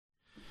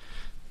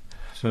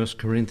1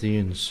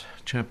 Corinthians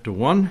chapter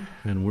 1,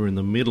 and we're in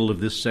the middle of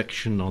this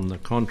section on the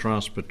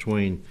contrast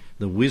between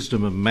the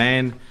wisdom of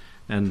man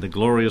and the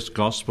glorious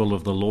gospel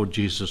of the Lord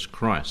Jesus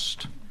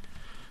Christ.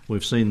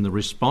 We've seen the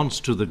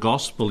response to the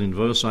gospel in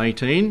verse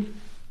 18,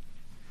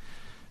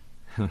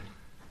 the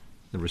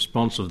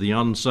response of the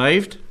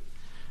unsaved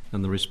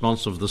and the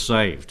response of the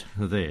saved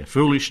are there.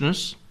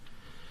 Foolishness,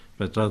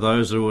 but to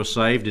those who are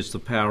saved, it's the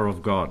power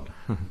of God.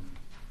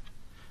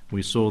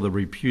 We saw the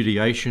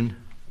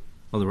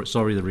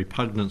the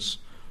repugnance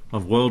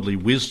of worldly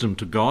wisdom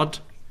to God.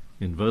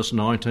 In verse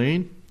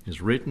 19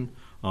 is written,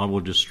 I will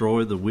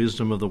destroy the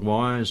wisdom of the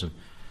wise. And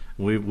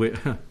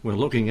we're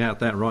looking at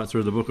that right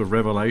through the book of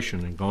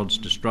Revelation and God's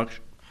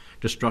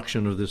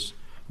destruction of this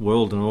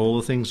world and all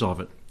the things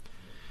of it.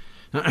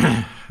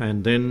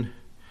 And then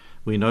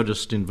we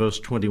noticed in verse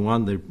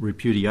 21 the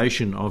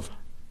repudiation of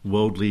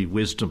worldly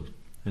wisdom.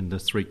 And the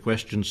three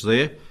questions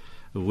there,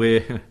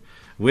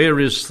 where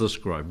is the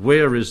scribe?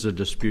 Where is the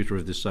disputer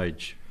of this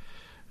age?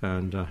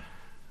 And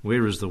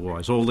where is the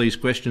wise? All these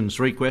questions,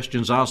 three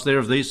questions asked there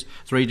of these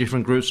three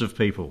different groups of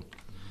people.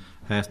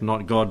 Hath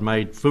not God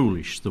made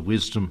foolish the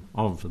wisdom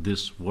of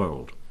this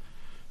world?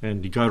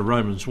 And you go to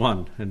Romans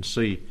 1 and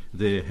see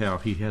there how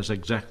he has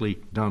exactly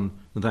done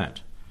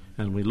that.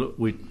 And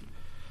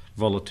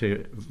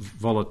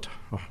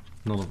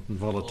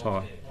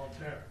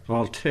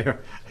Voltaire,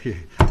 yeah,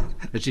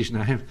 that's his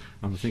name.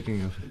 I'm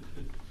thinking of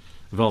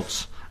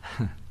Volz.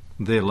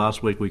 There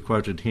last week we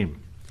quoted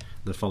him,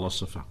 the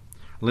philosopher.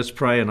 Let's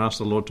pray and ask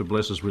the Lord to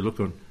bless as we look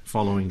on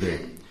following there.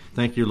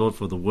 Thank you, Lord,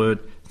 for the word.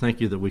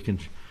 Thank you that we can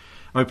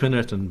open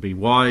it and be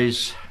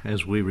wise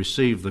as we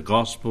receive the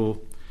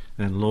gospel.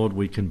 And Lord,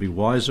 we can be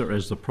wiser,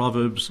 as the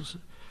Proverbs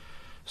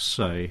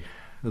say,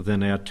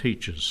 than our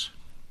teachers.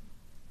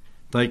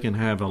 They can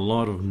have a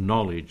lot of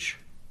knowledge,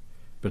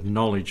 but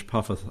knowledge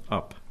puffeth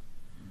up.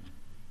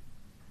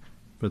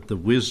 But the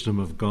wisdom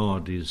of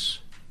God is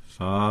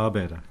far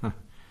better.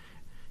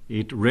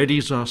 It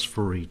readies us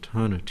for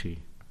eternity,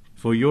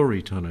 for your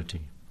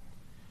eternity.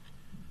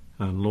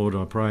 And Lord,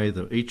 I pray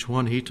that each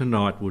one here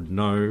tonight would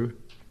know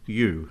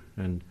you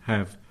and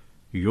have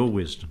your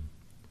wisdom.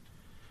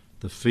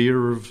 The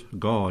fear of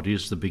God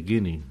is the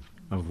beginning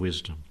of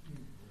wisdom.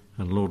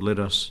 And Lord, let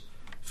us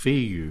fear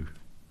you,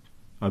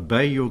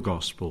 obey your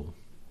gospel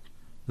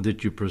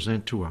that you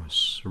present to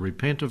us,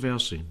 repent of our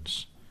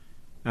sins,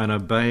 and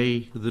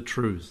obey the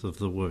truth of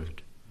the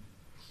word.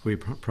 We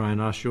pray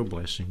and ask your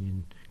blessing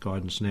and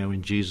guidance now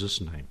in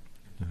Jesus' name.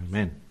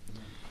 Amen.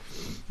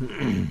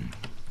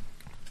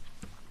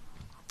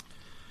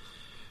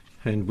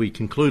 And we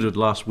concluded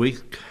last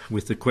week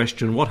with the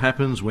question, what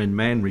happens when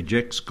man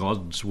rejects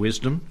God's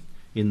wisdom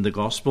in the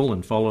gospel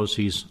and follows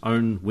his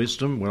own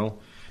wisdom? Well,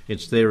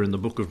 it's there in the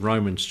book of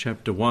Romans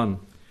chapter 1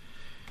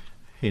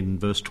 in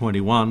verse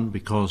 21,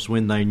 because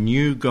when they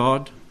knew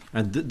God,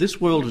 and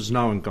this world has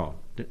known God,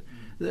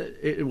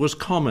 it was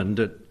common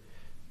that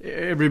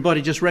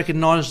everybody just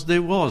recognised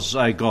there was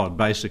a God,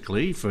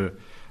 basically, for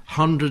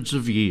hundreds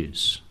of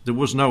years. There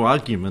was no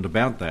argument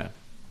about that.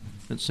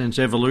 And since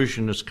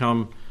evolution has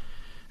come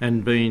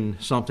and been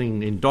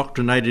something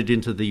indoctrinated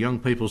into the young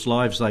people's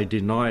lives, they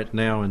deny it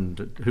now. And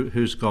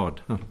who's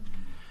God?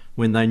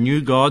 When they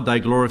knew God, they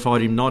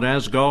glorified him not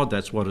as God.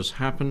 That's what has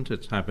happened.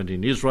 It's happened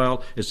in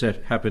Israel. It's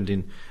happened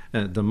in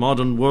the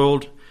modern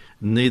world.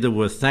 Neither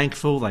were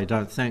thankful. They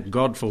don't thank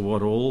God for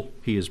what all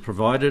he has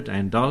provided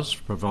and does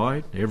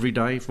provide every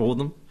day for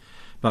them,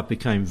 but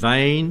became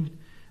vain.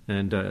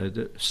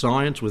 And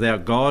science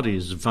without God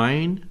is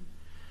vain.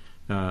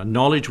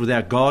 Knowledge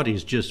without God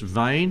is just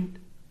vain.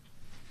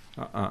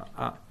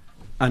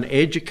 An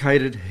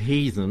educated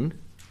heathen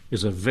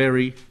is a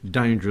very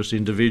dangerous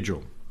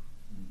individual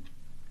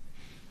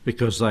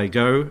because they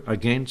go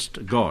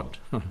against God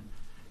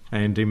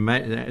and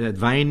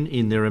vain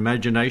in their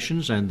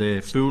imaginations, and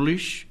their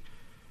foolish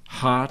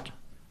heart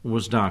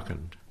was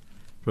darkened.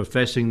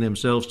 Professing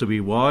themselves to be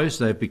wise,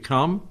 they've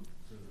become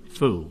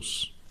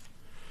fools.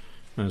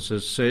 As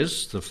it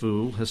says, the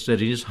fool has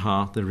said in his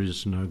heart, there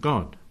is no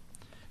God.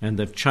 And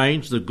they've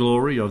changed the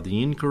glory of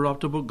the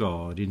incorruptible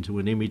God into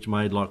an image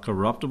made like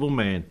corruptible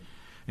man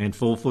and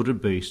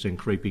four-footed beasts and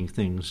creeping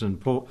things.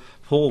 And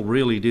Paul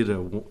really did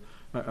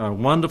a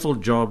wonderful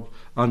job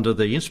under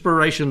the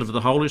inspiration of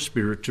the Holy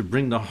Spirit to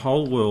bring the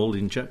whole world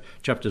in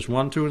chapters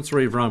 1, 2 and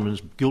 3 of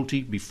Romans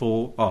guilty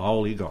before a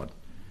holy God.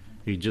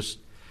 He just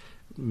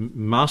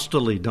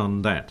masterly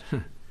done that.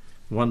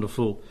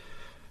 Wonderful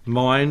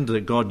mind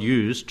that God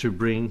used to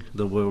bring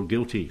the world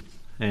guilty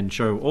and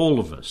show all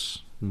of us,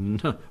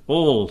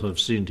 all have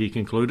sinned, he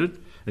concluded,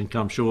 and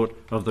come short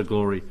of the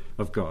glory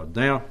of God.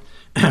 Now,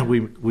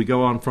 we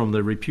go on from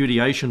the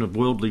repudiation of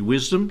worldly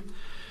wisdom.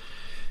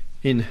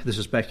 This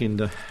is back in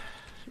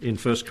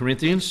 1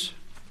 Corinthians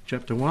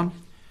chapter 1,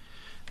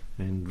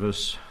 and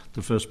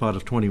the first part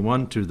of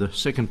 21 to the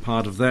second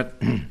part of that.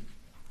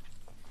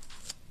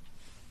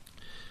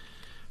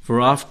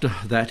 For after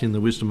that, in the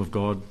wisdom of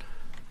God,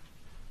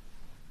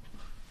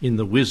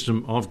 the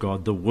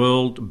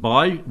world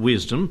by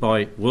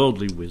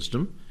worldly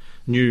wisdom,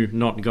 knew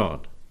not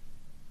God.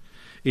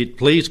 it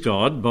pleased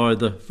God by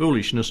the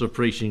foolishness of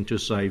preaching to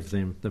save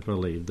them that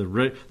believe.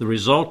 The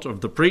result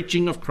of the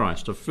preaching of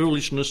Christ, the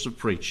foolishness of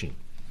preaching.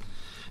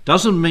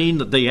 Doesn't mean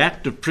that the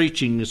act of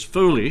preaching is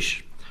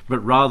foolish, but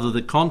rather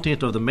the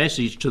content of the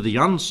message to the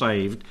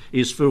unsaved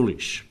is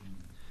foolish.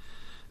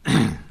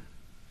 And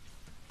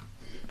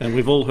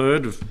we've all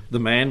heard of the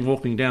man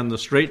walking down the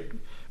street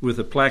with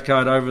a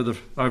placard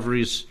over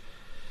his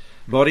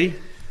body,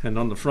 and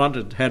on the front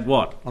it had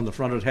what? On the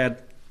front it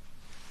had...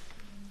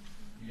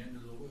 The end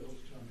of the world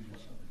coming or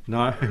something.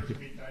 No.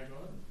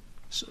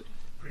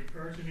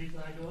 Prepare to meet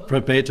thy God?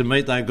 Prepare to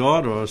meet thy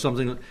God, or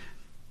something.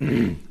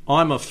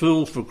 I'm a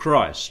fool for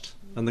Christ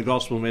and the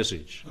gospel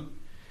message.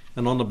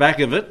 And on the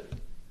back of it,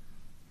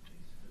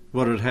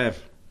 what did it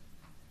have?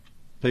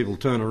 People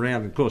turn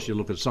around, and of course you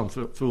look at some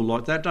fool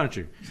like that, don't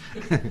you?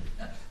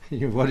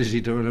 What is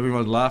he doing?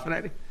 Everyone's laughing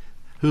at him.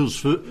 Whose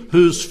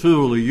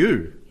fool are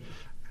you?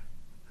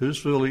 Whose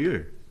fool are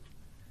you?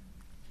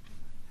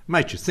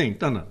 Makes you think,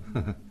 doesn't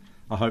it?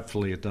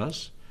 Hopefully it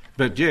does.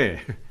 But yeah,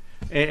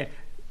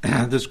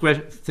 there's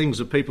things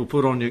that people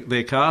put on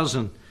their cars,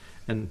 and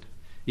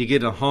you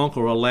get a honk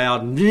or a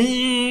loud.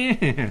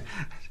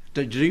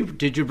 Did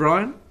you,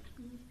 Brian?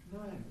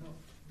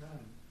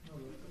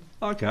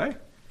 No. Okay.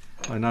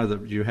 I know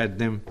that you had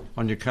them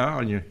on your car,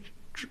 on your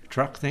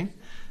truck thing.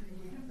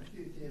 We have a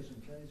few thousand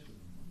Ks with them.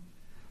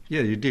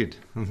 Yeah, you did.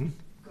 Mm-hmm.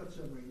 Got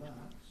some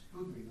remarks,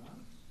 good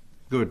remarks.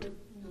 Good. There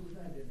was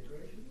no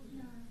denigration, was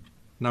there?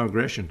 No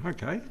aggression.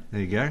 Okay,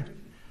 there you go.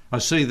 I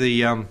see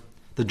the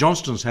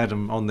Johnstons had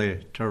them on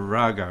their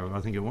Tarago, I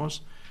think it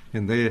was,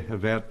 and there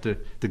about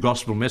the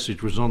gospel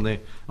message was on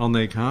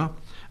their car.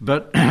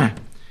 But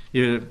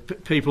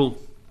people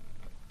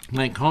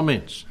make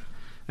comments,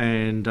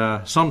 and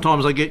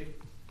sometimes they get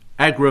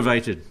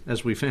aggravated,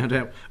 as we found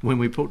out when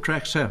we put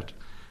tracts out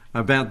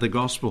about the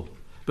gospel.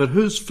 But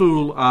whose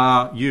fool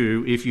are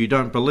you if you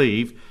don't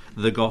believe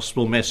the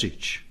gospel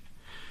message?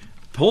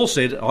 Paul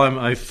said, I'm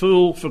a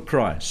fool for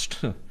Christ.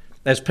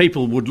 As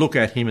people would look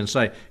at him and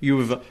say,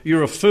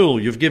 you're a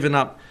fool, you've given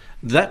up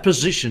that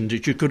position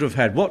that you could have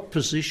had. What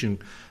position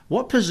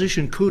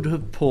could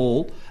have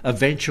Paul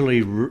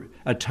eventually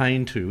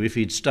attained to if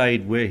he'd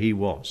stayed where he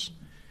was,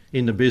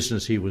 in the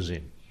business he was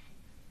in?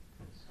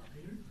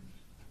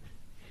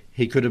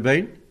 He could have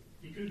been?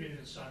 He could have been in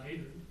the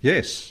Sanhedrin.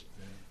 Yes.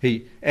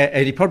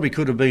 And he probably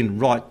could have been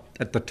right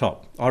at the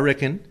top. I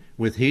reckon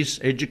with his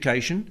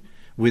education,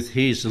 with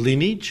his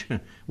lineage,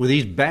 with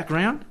his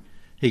background,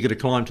 he could have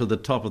climbed to the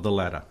top of the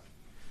ladder.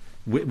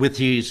 With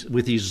his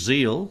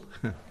zeal,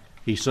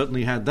 he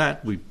certainly had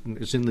that.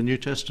 It's in the New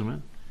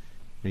Testament.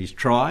 His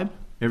tribe,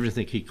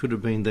 everything, he could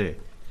have been there.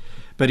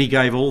 But he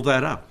gave all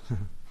that up.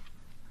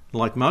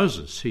 Like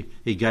Moses,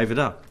 he gave it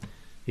up.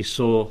 He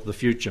saw the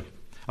future.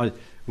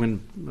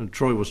 When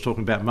Troy was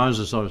talking about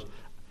Moses,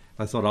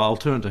 I thought, I'll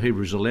turn to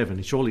Hebrews 11.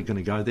 He's surely going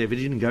to go there, but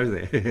he didn't go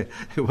there.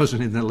 It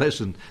wasn't in the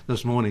lesson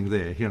this morning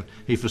there.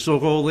 He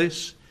forsook all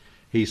this.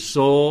 He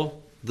saw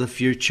the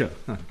future.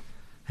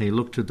 He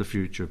looked to the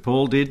future.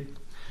 Paul did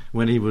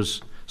when he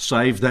was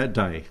saved that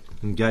day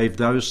and gave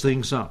those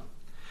things up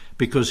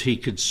because he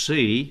could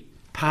see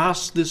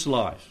past this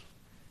life,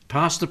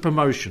 past the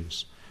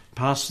promotions,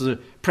 past the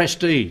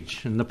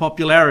prestige and the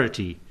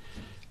popularity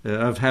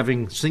of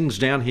having things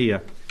down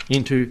here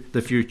into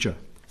the future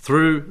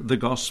through the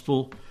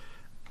gospel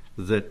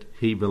that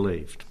he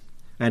believed.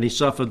 And he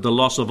suffered the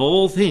loss of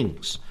all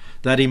things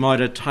that he might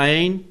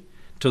attain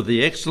to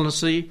the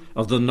excellency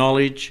of the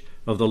knowledge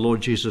of the Lord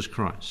Jesus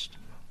Christ.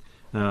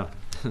 Now,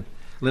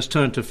 let's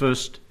turn to 1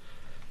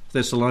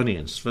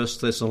 Thessalonians. 1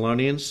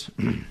 Thessalonians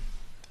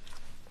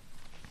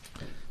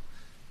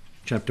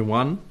chapter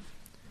 1,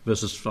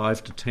 verses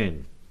 5 to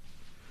 10.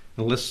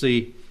 And let's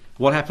see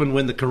what happened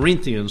when the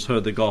Corinthians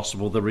heard the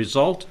gospel, the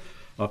result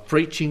of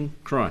preaching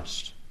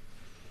Christ.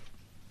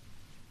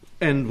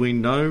 And we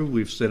know,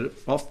 we've said it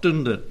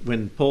often, that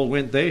when Paul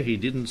went there, he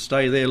didn't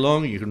stay there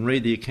long. You can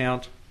read the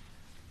account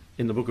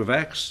in the book of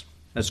Acts.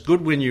 It's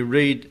good when you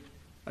read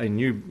a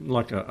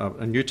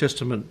New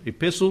Testament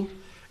epistle.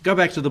 Go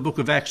back to the book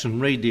of Acts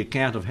and read the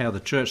account of how the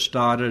church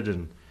started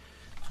and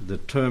the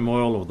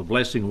turmoil or the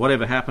blessing,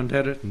 whatever happened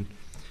at it. And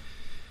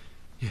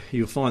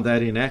you'll find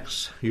that in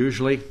Acts,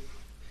 usually.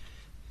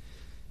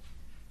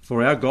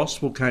 For our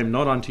gospel came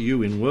not unto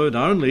you in word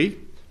only,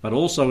 but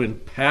also in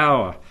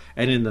power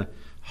and in the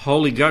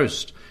Holy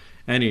Ghost,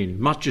 and in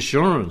much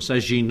assurance,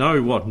 as ye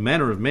know what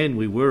manner of men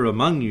we were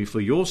among you for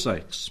your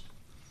sakes.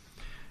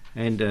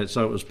 And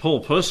so it was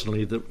Paul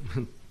personally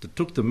that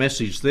took the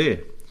message there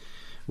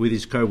with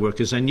his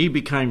co-workers. And ye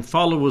became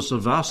followers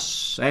of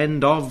us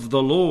and of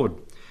the Lord,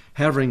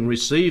 having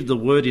received the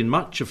word in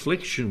much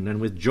affliction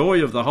and with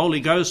joy of the Holy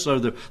Ghost. So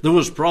there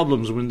was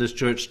problems when this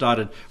church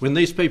started. When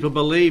these people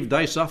believed,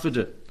 they suffered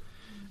it.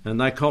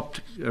 And they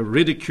copped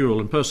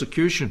ridicule and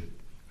persecution,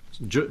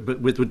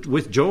 but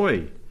with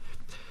joy,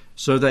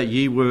 so that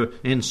ye were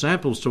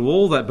ensamples to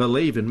all that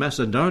believe in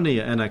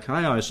Macedonia and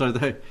Achaia. So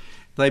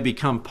they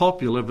become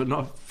popular, but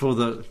not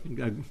for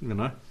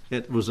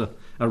it was a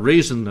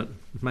reason that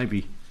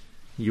maybe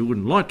you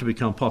wouldn't like to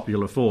become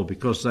popular for,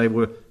 because they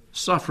were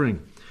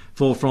suffering.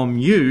 For from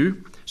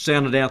you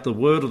sounded out the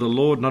word of the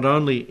Lord, not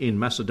only in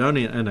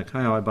Macedonia and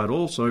Achaia, but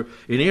also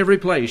in every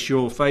place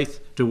your faith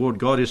toward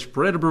God is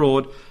spread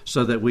abroad,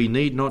 so that we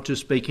need not to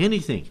speak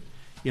anything.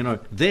 You know,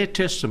 their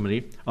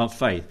testimony of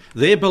faith,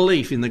 their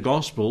belief in the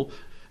gospel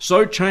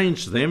so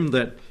changed them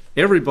that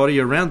everybody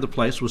around the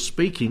place was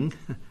speaking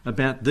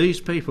about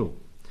these people.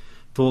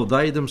 For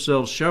they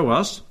themselves show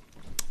us,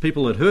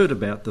 people had heard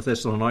about the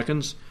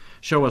Thessalonians,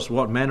 show us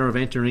what manner of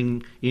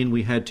entering in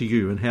we had to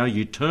you, and how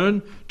you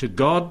turned to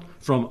God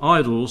from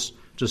idols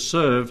to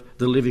serve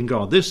the living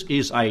God. This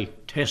is a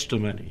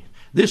testimony.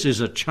 This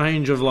is a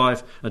change of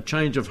life, a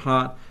change of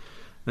heart,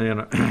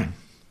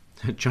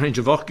 a change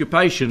of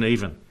occupation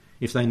even,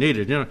 if they need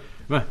it. You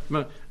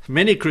know,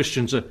 many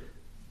Christians are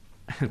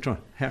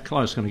how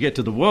close can I get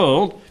to the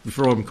world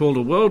before I'm called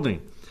a worldling?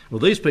 Well,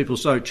 these people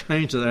so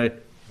changed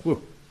that they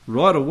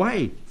right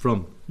away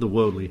from the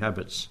worldly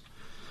habits,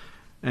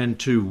 and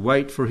to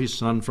wait for his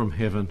Son from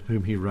heaven,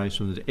 whom he raised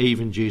from the dead,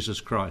 even Jesus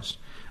Christ.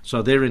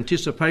 So their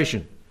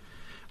anticipation,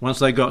 once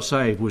they got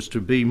saved, was to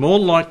be more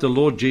like the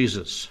Lord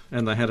Jesus,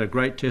 and they had a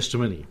great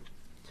testimony.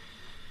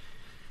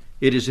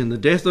 It is in the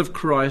death of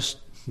Christ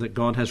that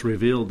God has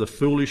revealed the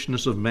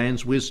foolishness of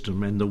man's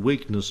wisdom and the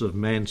weakness of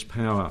man's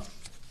power.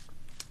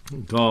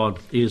 God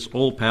is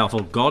all-powerful.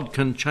 God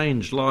can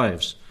change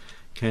lives,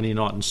 can he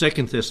not? In 2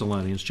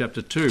 Thessalonians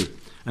chapter 2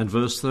 and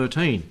verse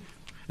 13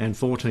 and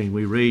 14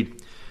 we read,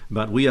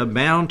 "But we are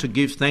bound to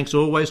give thanks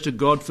always to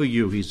God for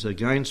you." He's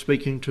again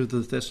speaking to the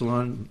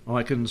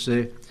Thessalonians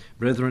there.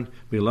 "Brethren,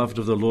 beloved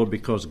of the Lord,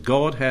 because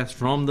God hath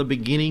from the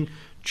beginning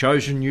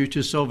chosen you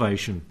to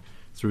salvation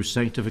through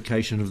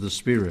sanctification of the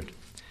Spirit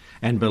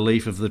and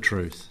belief of the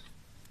truth,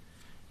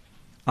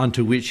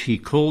 unto which he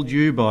called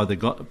you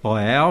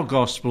by our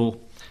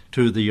gospel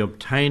to the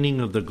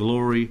obtaining of the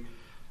glory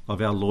of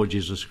our Lord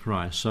Jesus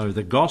Christ." So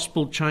the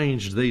gospel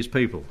changed these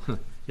people.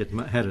 It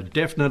had a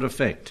definite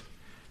effect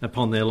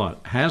upon their life.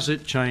 Has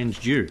it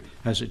changed you?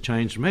 Has it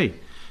changed me?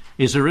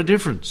 Is there a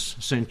difference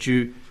since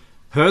you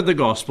heard the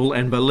gospel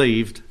and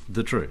believed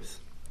the truth?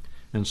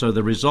 And so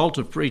the result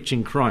of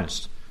preaching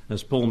Christ,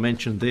 as Paul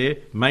mentioned there,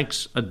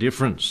 makes a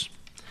difference.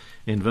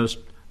 In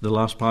the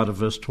last part of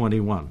verse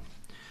 21,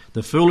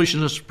 the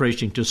foolishness of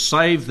preaching to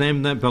save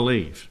them that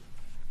believe.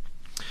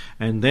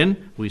 And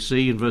then we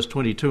see in verse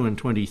 22 and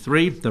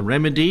 23 the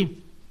remedy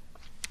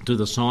to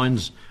the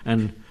signs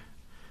and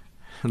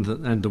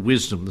the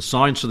wisdom. The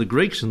signs to the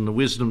Greeks and the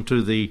wisdom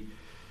to the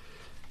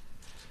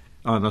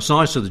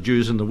signs to the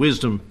Jews and the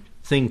wisdom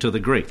thing to the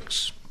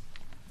Greeks.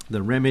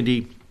 The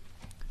remedy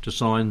to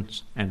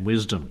signs and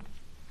wisdom.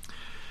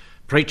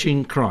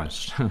 Preaching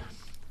Christ.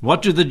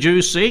 What do the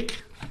Jews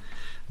seek?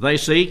 They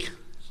seek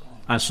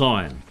a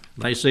sign.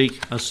 They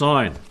seek a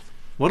sign.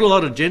 What do a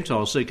lot of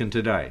Gentiles seeking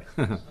today?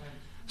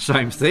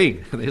 Same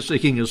thing. They're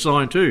seeking a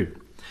sign too.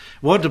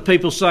 What do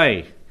people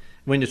say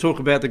when you talk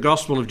about the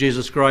gospel of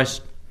Jesus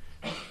Christ?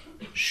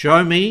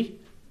 Show me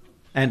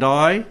and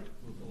I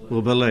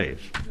will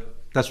believe.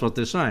 That's what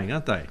they're saying,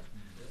 aren't they?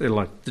 They're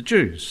like the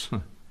Jews.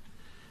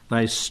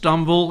 They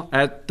stumble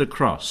at the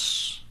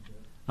cross.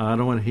 I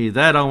don't want to hear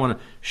that. I want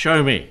to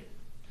show me.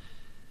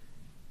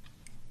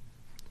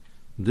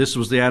 This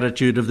was the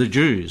attitude of the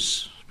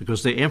Jews,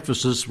 because their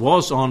emphasis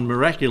was on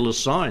miraculous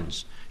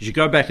signs. As you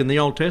go back in the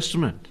Old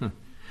Testament,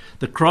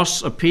 the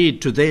cross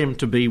appeared to them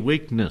to be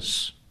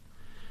weakness.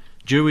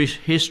 Jewish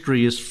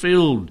history is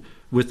filled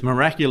with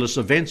miraculous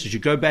events. As you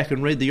go back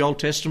and read the Old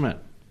Testament,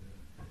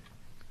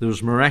 there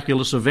was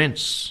miraculous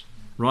events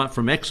right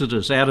from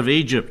Exodus, out of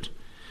Egypt,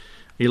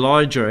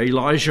 Elijah,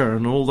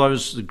 and all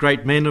those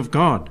great men of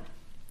God.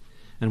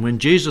 And when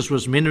Jesus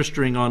was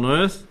ministering on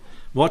earth,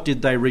 what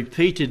did they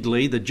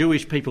the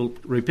Jewish people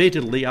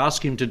repeatedly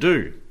ask him to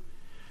do?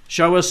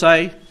 Show us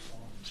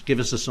give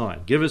us a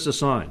sign. Give us a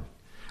sign.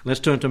 Let's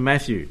turn to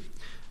Matthew.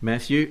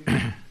 Matthew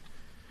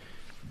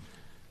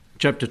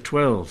chapter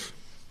 12.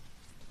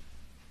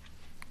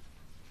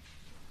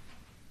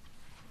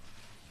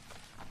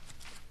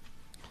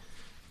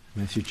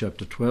 Matthew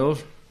chapter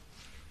 12.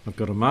 I've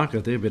got a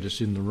marker there, but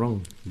it's in the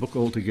wrong book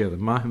altogether.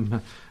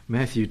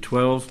 Matthew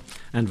 12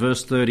 and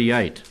verse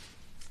 38.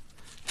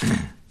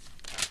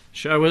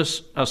 Show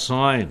us a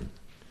sign.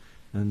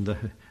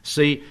 And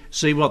see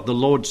what the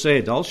Lord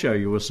said. I'll show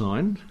you a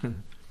sign.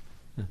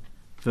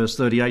 Verse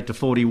 38 to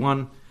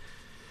 41.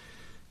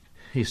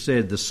 He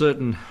said, the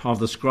certain of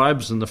the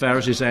scribes and the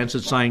Pharisees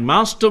answered, saying,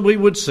 Master, we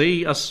would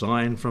see a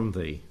sign from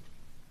thee.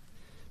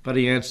 But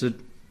he answered,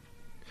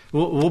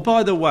 well,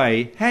 by the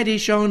way, had he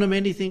shown them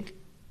anything?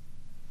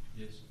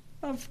 Yes.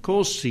 Of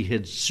course he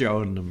had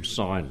shown them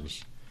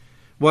signs.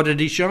 What had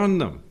he shown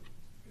them?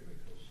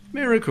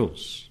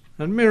 Miracles.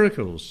 And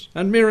miracles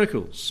and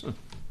miracles.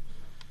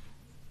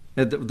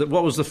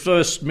 What was the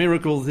first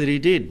miracle that he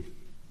did?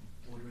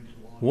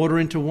 Water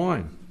into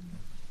wine.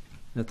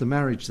 At the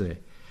marriage there.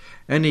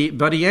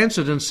 But he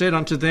answered and said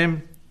unto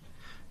them,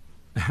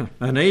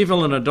 An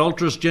evil and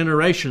adulterous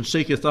generation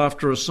seeketh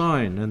after a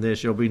sign, and there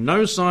shall be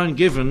no sign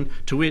given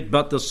to it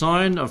but the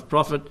sign of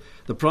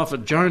the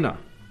prophet Jonah.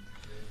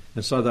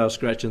 And so they were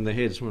scratching their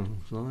heads. Well,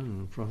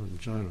 Simon, the prophet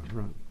Jonah,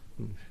 right.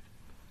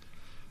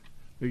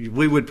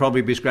 We would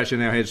probably be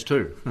scratching our heads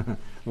too.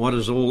 What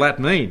does all that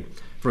mean?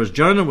 For as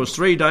Jonah was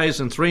 3 days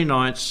and 3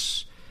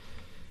 nights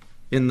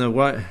in the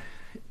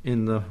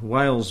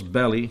whale's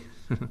belly,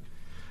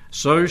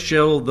 so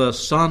shall the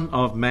Son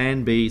of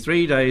Man be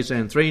 3 days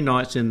and 3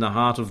 nights in the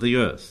heart of the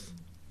earth.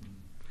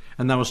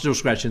 And they were still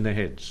scratching their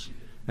heads.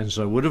 And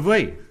so would have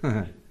we.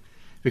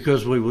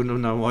 Because we wouldn't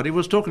have known what he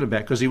was talking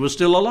about, because he was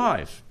still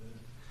alive.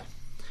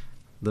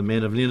 The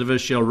men of Nineveh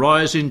shall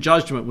rise in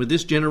judgment with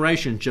this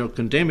generation, shall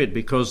condemn it,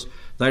 because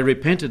they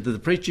repented to the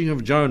preaching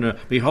of Jonah.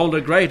 Behold,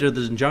 a greater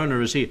than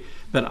Jonah is here.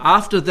 But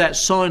after that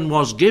sign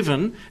was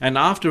given, and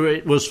after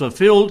it was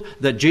fulfilled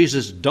that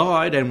Jesus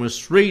died and was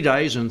 3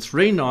 days and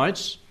 3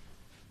 nights,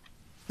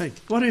 hey,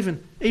 what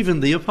even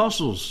the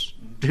apostles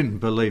didn't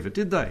believe it,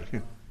 did they?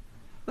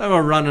 They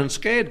were running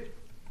scared.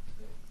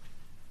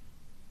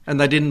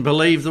 And they didn't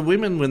believe the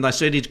women when they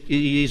said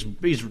he's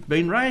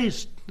been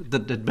raised,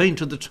 that had been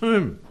to the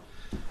tomb.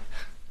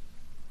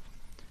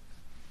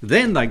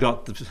 Then they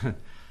got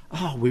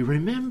we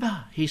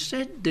remember he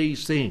said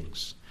these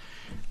things.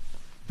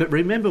 But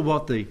remember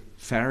what the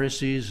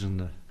Pharisees and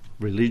the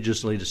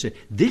religious leaders said.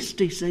 This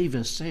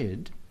deceiver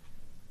said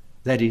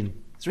that in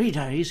 3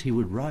 days he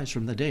would rise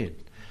from the dead.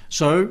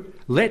 So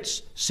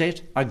let's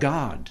set a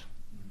guard,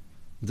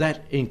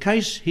 that in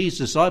case his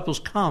disciples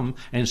come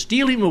and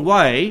steal him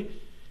away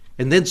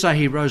and then say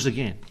he rose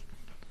again.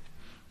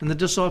 And the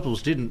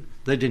disciples didn't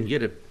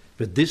get it.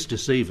 But this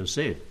deceiver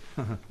said.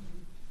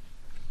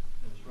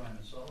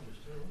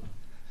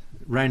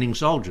 Reigning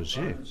soldiers,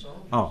 yeah.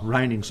 Oh,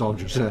 reigning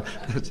soldiers.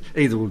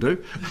 Either will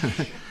do.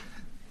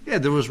 Yeah,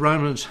 there was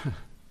Romans.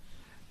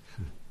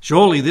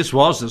 Surely this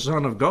was the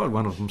Son of God,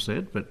 one of them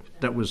said, but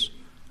that was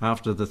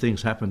after the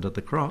things happened at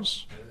the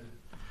cross.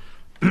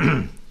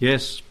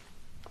 Yes,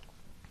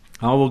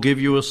 I will give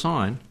you a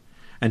sign.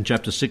 And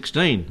chapter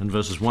 16 and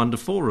verses 1 to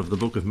 4 of the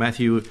book of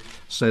Matthew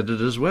said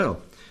it as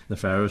well. The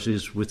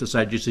Pharisees with the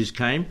Sadducees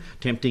came,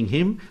 tempting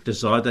him,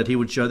 desired that he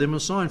would show them a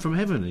sign from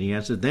heaven. And he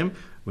answered them,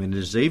 when it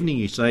is evening,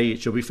 you say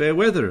it shall be fair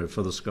weather,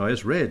 for the sky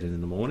is red, and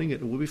in the morning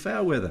it will be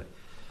foul weather.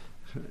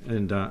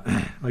 And are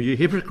you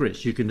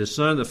hypocrites? You can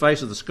discern the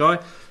face of the sky.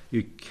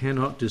 You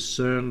cannot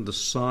discern the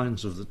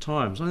signs of the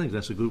times. I think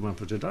that's a good one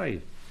for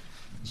today.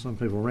 Some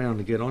people around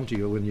to get onto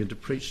you when you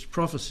preach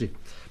prophecy.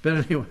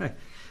 But anyway,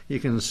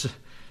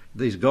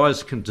 these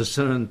guys can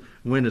discern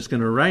when it's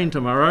going to rain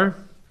tomorrow.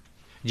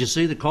 Did you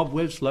see the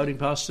cobwebs floating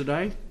past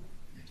today?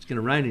 It's going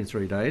to rain in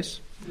 3 days.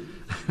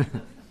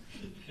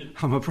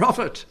 I'm a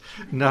prophet.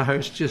 No,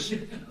 it's just,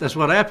 that's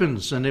what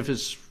happens. And if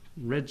it's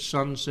red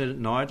sunset at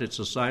night, it's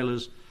a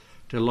sailor's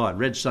delight.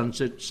 Red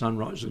sunset,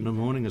 sunrise in the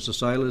morning, it's a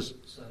sailor's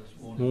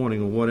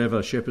morning or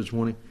whatever, shepherd's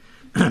morning.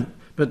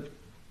 But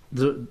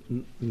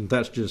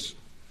that's just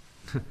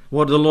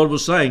what the Lord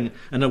was saying.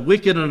 And a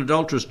wicked and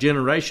adulterous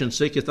generation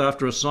seeketh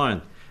after a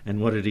sign.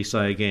 And what did he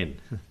say again?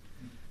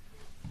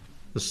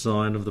 The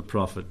sign of the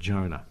prophet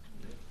Jonah.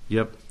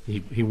 Yep,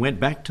 he went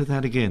back to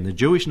that again. The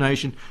Jewish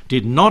nation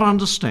did not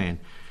understand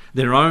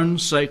their own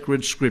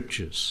sacred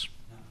scriptures.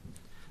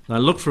 They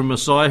looked for a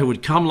Messiah who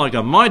would come like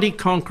a mighty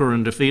conqueror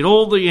and defeat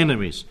all the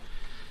enemies.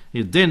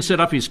 He'd then set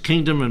up his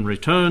kingdom and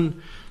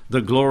return the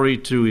glory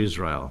to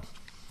Israel.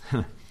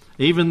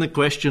 Even the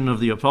question of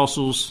the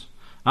apostles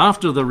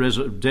after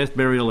the death,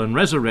 burial and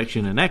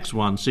resurrection in Acts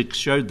 1:6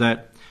 showed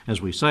that,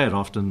 as we say it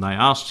often, they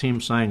asked him,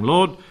 saying,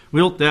 Lord,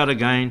 wilt thou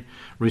again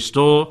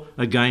restore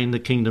again the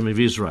kingdom of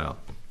Israel?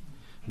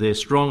 Their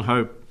strong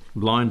hope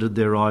blinded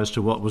their eyes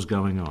to what was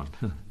going on.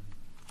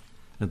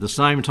 At the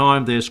same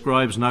time, their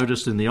scribes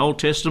noticed in the Old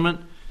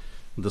Testament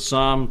the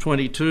Psalm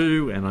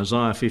 22 and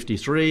Isaiah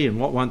 53, and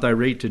what won't they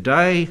read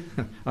today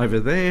over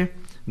there?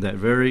 That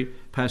very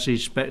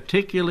passage,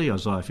 particularly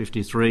Isaiah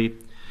 53,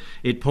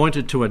 it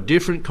pointed to a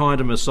different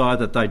kind of Messiah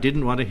that they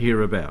didn't want to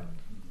hear about.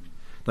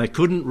 They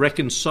couldn't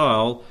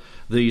reconcile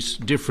these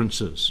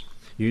differences.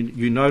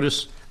 You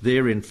notice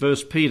there in 1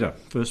 Peter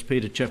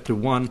chapter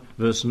 1,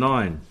 verse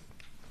 9.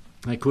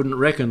 They couldn't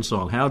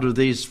reconcile. How do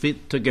these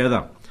fit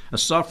together? A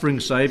suffering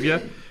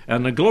Saviour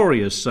and a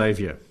glorious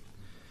Saviour.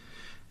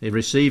 They're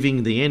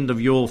receiving the end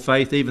of your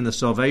faith, even the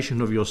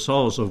salvation of your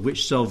souls, of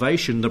which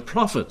salvation the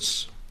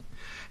prophets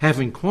have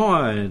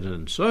inquired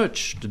and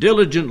searched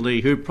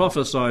diligently, who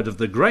prophesied of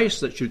the grace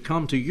that should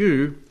come to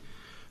you,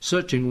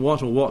 searching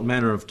what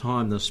manner of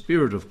time the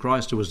Spirit of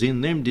Christ who was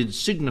in them did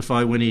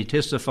signify when he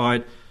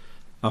testified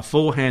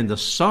aforehand the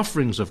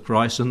sufferings of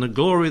Christ and the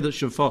glory that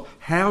should follow.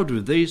 How do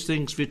these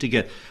things fit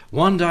together?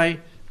 One day,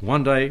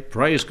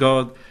 praise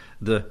God,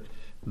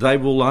 they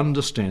will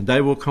understand, they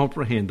will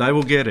comprehend, they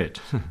will get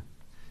it.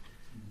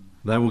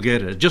 They will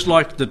get it. Just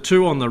like the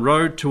two on the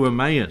road to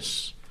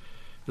Emmaus,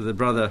 that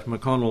Brother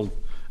McConnell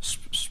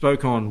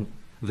spoke on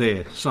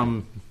there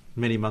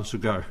many months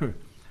ago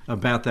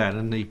about that,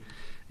 and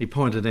he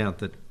pointed out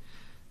that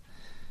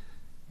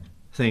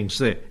things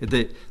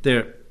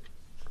there.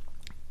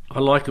 I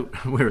like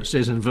it where it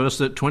says in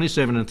verse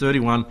 27 and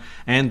 31,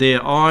 and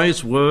their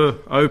eyes were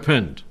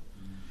opened,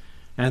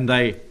 and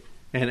they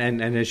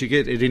And as you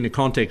get it into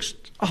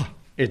context,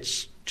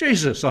 it's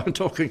Jesus I'm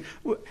talking.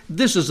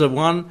 This is the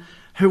one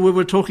who we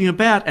were talking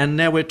about, and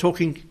now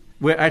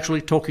we're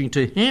actually talking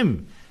to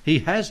him.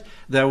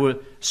 They were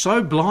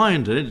so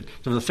blinded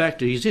to the fact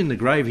that he's in the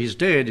grave, he's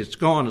dead, it's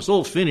gone, it's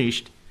all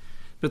finished,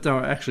 but they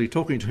were actually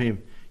talking to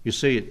him. You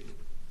see,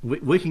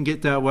 we can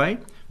get that way.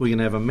 We can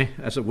have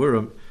as it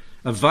were,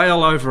 a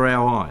veil over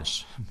our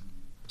eyes,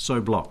 so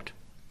blocked.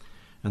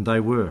 And they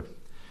were.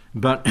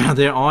 But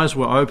their eyes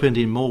were opened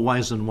in more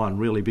ways than one,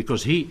 really,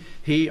 because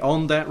he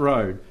on that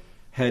road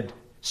had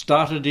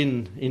started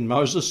in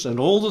Moses and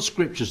all the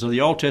scriptures of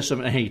the Old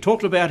Testament, and he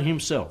talked about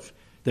himself.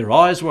 Their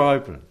eyes were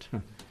opened,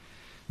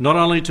 not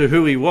only to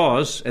who he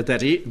was,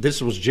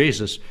 this was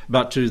Jesus,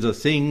 but to the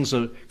things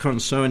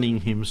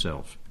concerning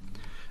himself.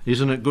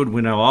 Isn't it good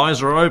when our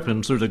eyes are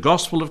opened through the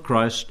gospel of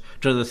Christ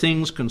to the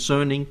things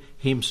concerning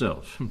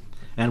himself,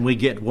 and we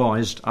get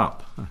wised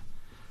up?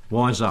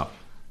 Wise up,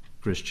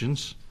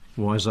 Christians,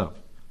 wise up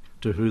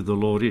to who the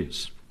Lord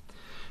is.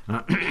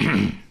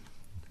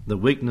 The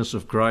weakness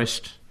of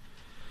Christ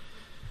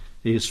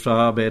is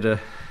far better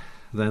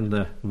than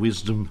the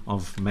wisdom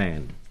of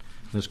man.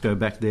 Let's go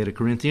back there to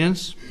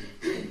Corinthians.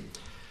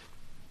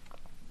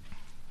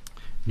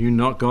 Knew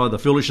not God the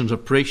foolishness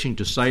of preaching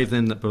to save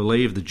them that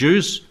believe. The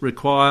Jews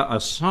require a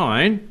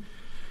sign.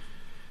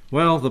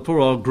 Well, the poor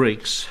old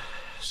Greeks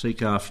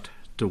seek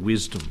after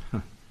wisdom.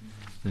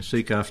 They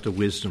seek after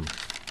wisdom.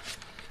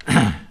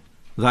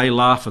 They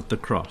laugh at the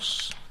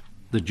cross.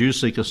 The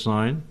Jews seek a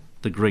sign,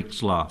 the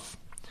Greeks laugh.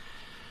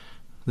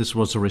 This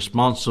was the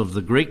response of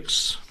the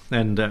Greeks.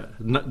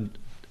 And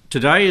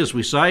today, as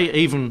we say,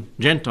 even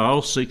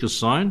Gentiles seek a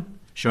sign,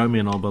 show me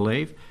and I'll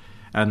believe,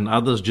 and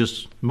others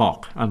just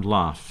mock and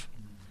laugh.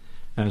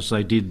 As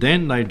they did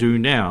then, they do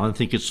now, and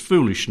think it's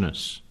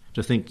foolishness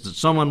to think that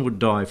someone would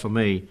die for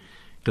me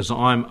because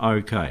I'm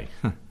okay.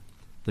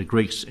 The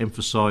Greeks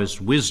emphasised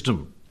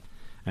wisdom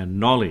and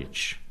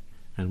knowledge,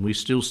 and we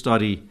still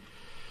study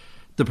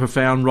the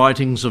profound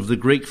writings of the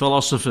Greek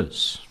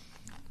philosophers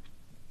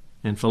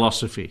and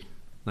philosophy.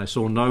 They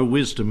saw no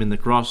wisdom in the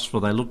cross,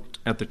 for they looked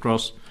at the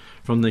cross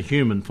from the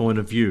human point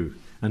of view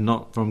and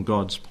not from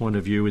God's point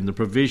of view in the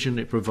provision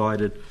it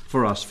provided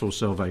for us for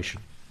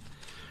salvation.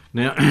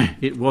 Now,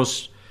 it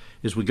was,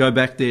 as we go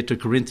back there to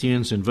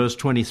Corinthians in verse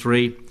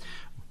 23,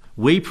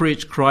 we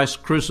preach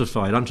Christ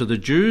crucified. Unto the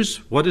Jews,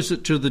 what is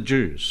it to the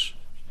Jews?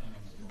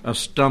 A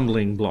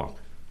stumbling block.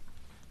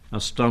 A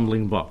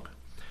stumbling block.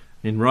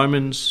 In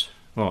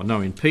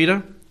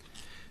Peter,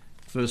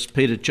 1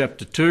 Peter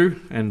chapter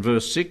 2 and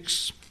verse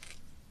 6.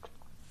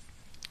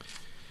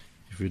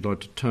 If you'd like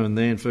to turn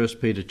there in 1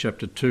 Peter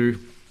chapter 2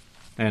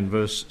 and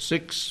verse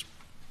 6.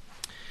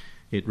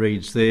 It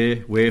reads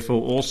there,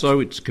 wherefore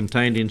also it's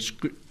contained in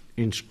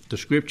the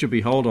scripture,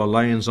 behold, I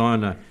lay in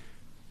Zion a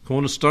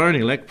cornerstone,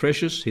 elect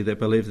precious, he that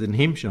believeth in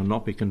him shall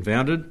not be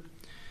confounded.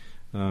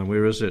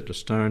 Where is it? A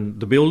stone,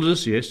 the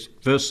builders, yes.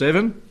 Verse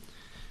 7,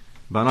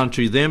 but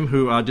unto them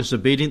who are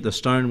disobedient, the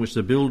stone which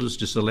the builders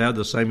disallowed,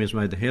 the same is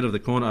made the head of the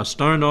corner, a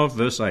stone of,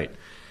 verse 8,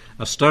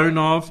 a stone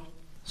of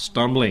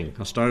stumbling,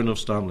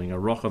 a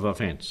rock of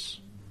offence,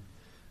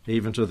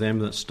 even to them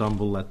that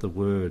stumble at the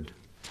word.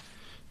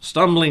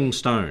 Stumbling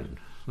stone,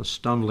 a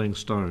stumbling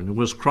stone. It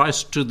was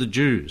Christ to the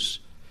Jews.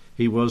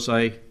 He was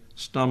a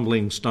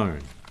stumbling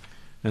stone.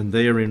 And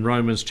there in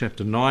Romans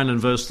chapter 9 and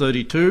verse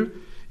 32,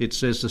 it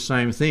says the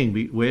same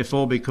thing.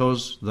 Wherefore,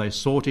 because they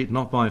sought it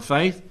not by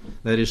faith,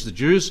 that is the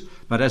Jews,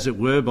 but as it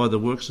were by the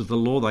works of the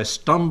law, they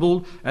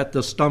stumbled at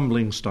the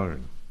stumbling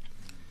stone.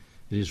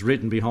 It is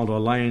written, behold, I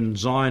lay in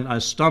Zion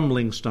a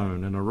stumbling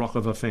stone and a rock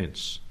of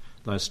offence.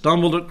 They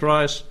stumbled at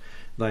Christ.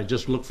 They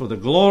just looked for the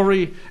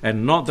glory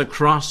and not the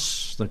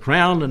cross, the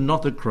crown and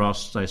not the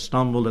cross. They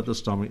stumbled at the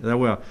stumbling.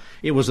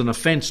 It was an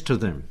offence to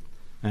them.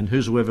 And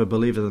whosoever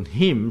believeth in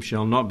him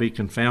shall not be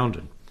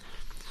confounded.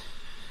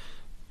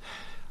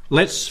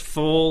 Let's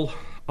fall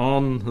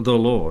on the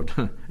Lord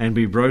and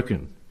be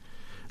broken.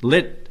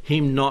 Let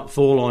him not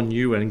fall on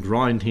you and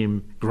grind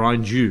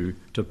you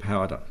to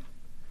powder.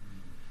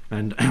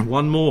 And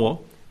one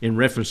more in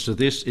reference to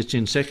this, it's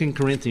in 2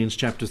 Corinthians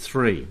chapter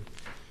 3.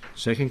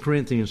 2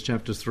 Corinthians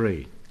chapter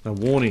 3, a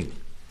warning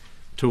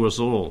to us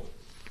all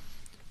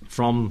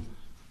from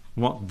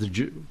what the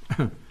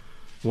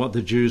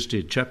Jews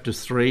did. Chapter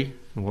 3,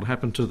 and what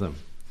happened to them.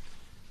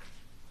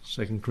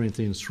 2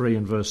 Corinthians 3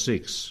 and verse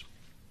 6.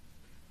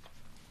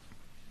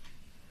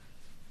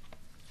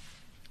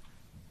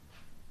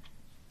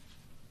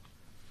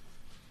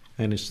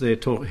 And it's there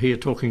here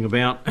talking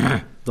about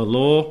the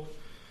law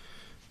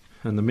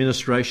and the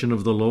ministration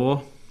of the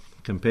law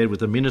compared with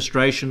the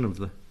ministration of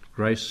the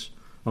grace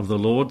of the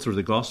Lord through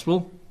the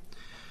gospel.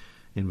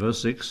 In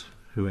verse 6,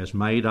 who has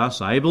made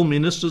us able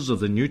ministers of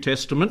the New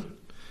Testament,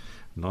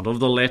 not of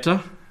the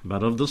letter,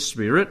 but of the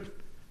Spirit.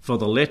 For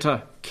the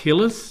letter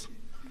killeth,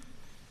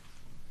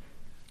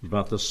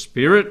 but the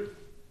Spirit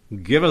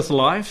giveth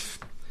life.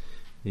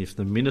 If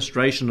the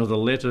ministration of the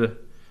letter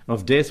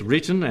of death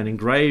written and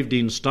engraved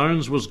in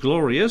stones was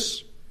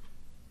glorious.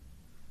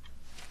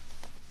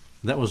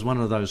 That was one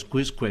of those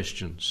quiz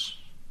questions.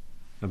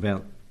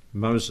 about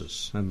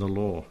Moses and the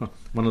law.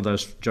 One of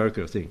those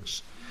joker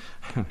things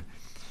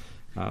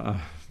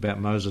about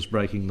Moses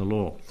breaking the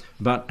law.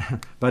 But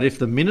if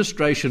the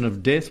ministration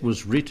of death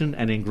was written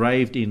and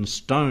engraved in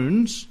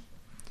stones,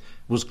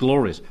 was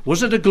glorious.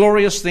 Was it a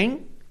glorious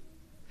thing?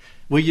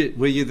 Were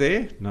you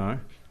there? No.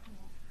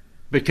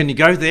 But can you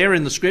go there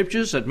in the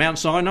scriptures at Mount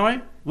Sinai?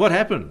 What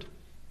happened?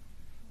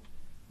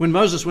 When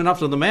Moses went up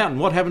to the mountain,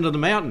 what happened to the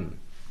mountain?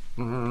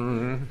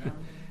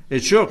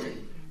 It shook.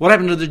 What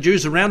happened to the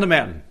Jews around the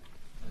mountain?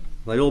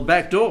 They all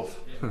backed off.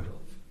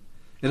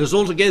 It was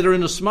all together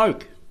in the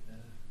smoke.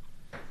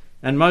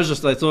 And Moses,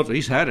 they thought,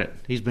 he's had it.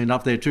 He's been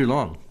up there too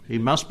long. He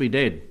must be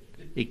dead.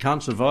 He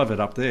can't survive it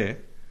up there.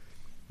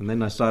 And then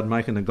they started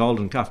making a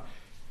golden calf.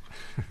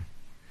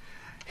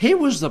 Here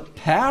was the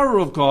power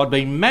of God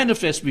being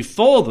manifest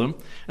before them,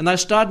 and they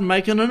started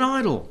making an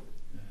idol.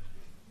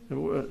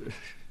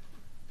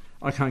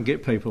 I can't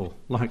get people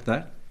like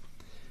that.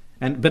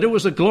 But it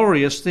was a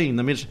glorious thing.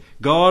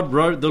 God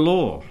wrote the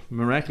law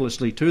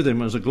miraculously to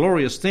them. It was a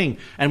glorious thing.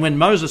 And when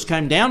Moses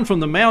came down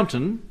from the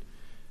mountain,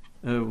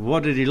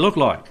 what did he look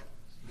like?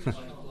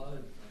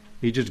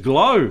 He just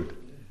glowed.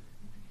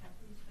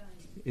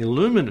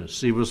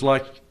 Illuminous. He was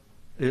like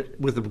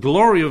with the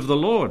glory of the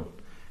Lord.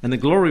 And the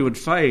glory would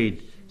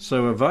fade,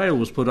 so a veil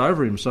was put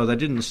over him so they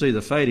didn't see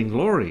the fading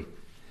glory.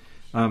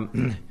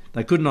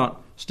 They could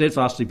not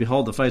steadfastly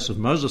behold the face of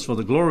Moses for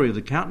the glory of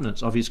the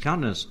countenance of his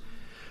countenance,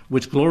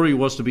 which glory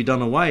was to be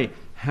done away.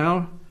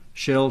 How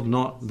shall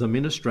not the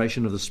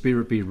ministration of the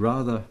Spirit be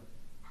rather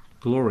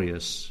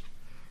glorious?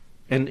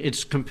 And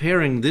it's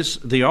comparing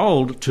the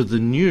old to the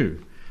new.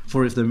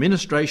 For if the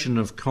ministration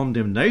of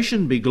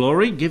condemnation be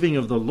glory, giving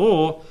of the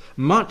law,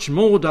 much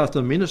more doth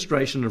the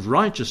ministration of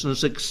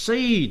righteousness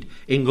exceed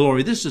in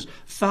glory. This is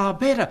far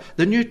better.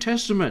 The New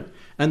Testament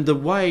and the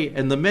way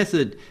and the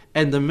method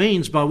and the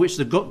means by which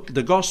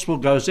the gospel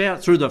goes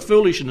out through the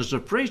foolishness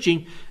of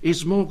preaching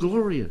is more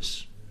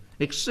glorious,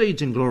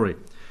 exceeds in glory.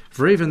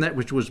 For even that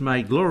which was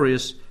made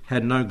glorious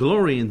had no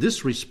glory in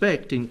this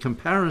respect in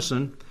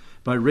comparison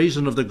by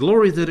reason of the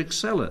glory that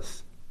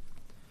excelleth.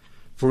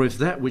 For if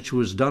that which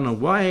was done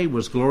away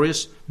was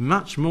glorious,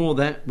 much more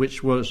that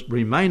which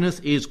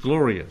remaineth is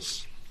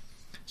glorious.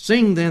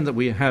 Seeing then that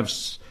we have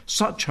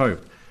such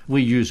hope,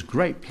 we use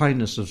great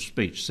plainness of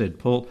speech, said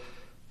Paul,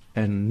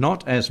 and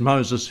not as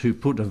Moses, who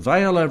put a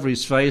veil over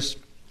his face,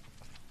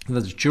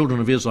 that the children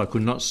of Israel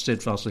could not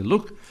steadfastly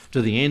look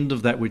to the end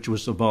of that which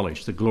was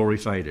abolished, the glory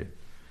faded.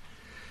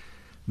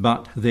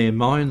 But their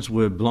minds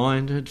were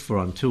blinded, for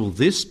until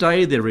this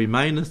day there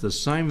remaineth the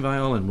same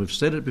veil, and we've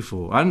said it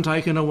before,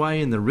 untaken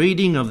away in the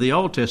reading of the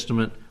Old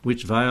Testament,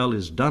 which veil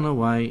is done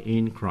away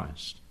in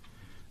Christ.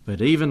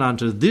 But even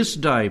unto this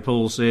day,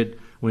 Paul said,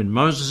 when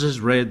Moses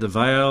is read, the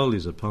veil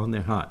is upon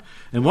their heart.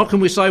 And what can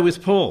we say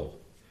with Paul?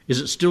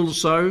 Is it still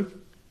so?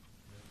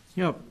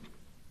 Yep.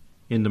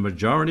 In the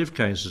majority of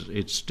cases,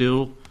 it's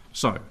still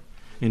so.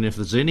 And if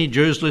there's any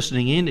Jews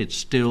listening in, it's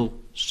still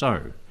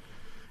so.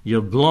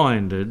 You're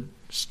blinded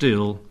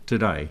still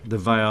today. The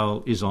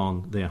veil is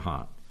on their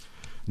heart.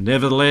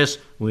 Nevertheless,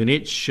 when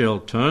it shall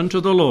turn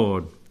to the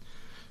Lord,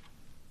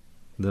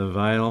 the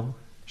veil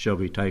shall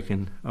be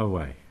taken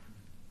away.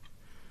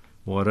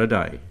 What a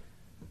day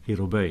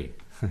it'll be.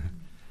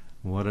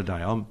 What a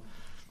day.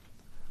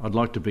 I'd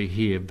like to be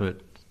here,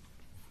 but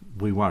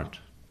we won't.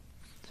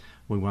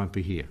 We won't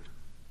be here.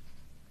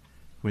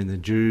 When the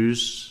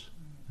Jews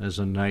as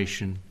a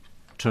nation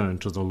turn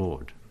to the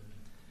Lord.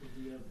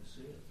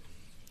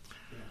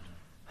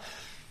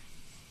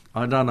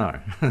 I don't know.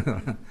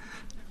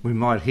 We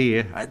might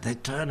hear, they're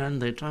turning,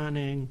 they're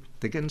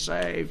getting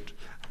saved.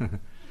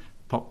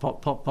 Pop,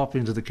 pop, pop, pop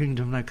into the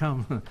kingdom they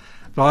come.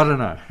 But I don't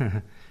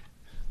know.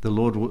 The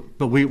Lord will,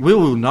 but we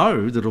will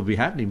know that it'll be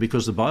happening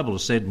because the Bible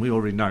has said, and we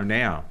already know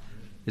now,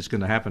 it's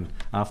going to happen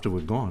after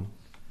we're gone.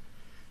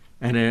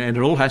 And it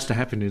all has to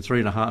happen in first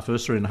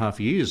 3.5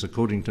 years,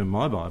 according to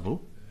my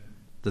Bible,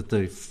 that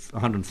the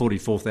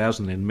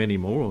 144,000 and many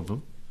more of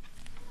them.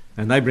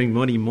 And they bring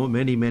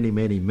many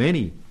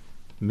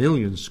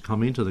millions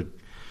come into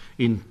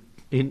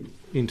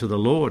the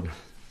Lord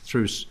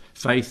through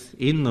faith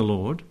in the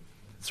Lord,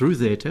 through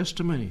their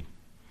testimony.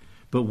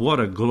 But what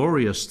a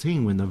glorious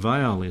thing when the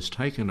veil is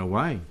taken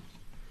away.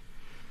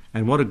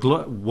 And what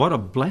a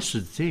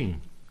blessed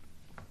thing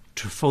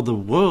for the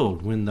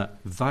world when the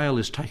veil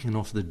is taken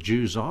off the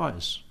Jews'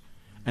 eyes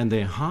and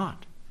their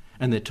heart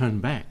and they're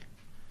turned back.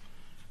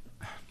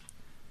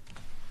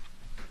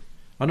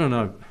 I don't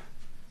know,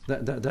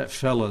 that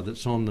fella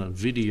that's on the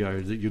video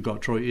that you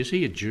got, Troy, is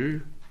he a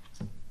Jew?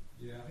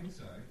 Yeah, I think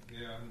so.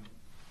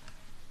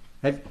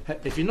 Yeah.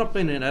 Have you not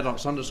been in adult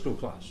Sunday school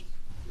class?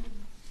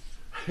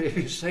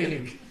 You've seen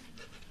him.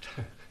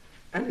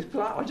 And his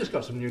I just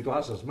got some new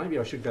glasses. Maybe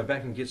I should go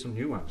back and get some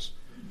new ones.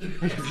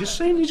 Have you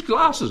seen his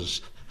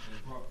glasses?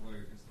 Probably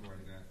that's the way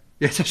to go.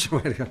 Yeah, that's the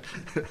way to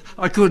go.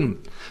 I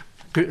couldn't.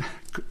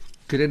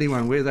 Could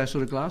anyone wear those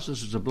sort of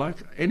glasses as a bloke?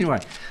 Anyway,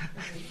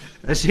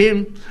 that's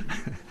him.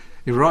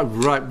 He's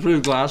bright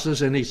blue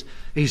glasses, and he's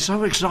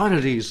so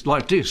excited. He's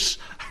like this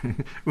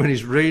when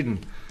he's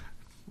reading.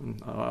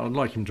 I'd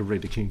like him to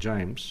read the King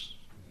James.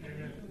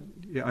 Amen.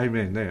 Yeah,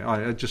 amen. There,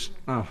 I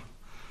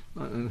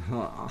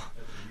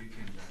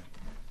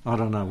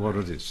don't know what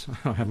it is.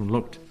 I haven't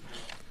looked.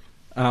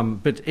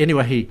 But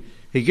anyway,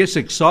 he gets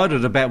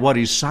excited about what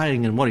he's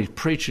saying and what he's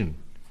preaching,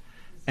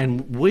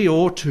 and we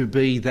ought to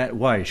be that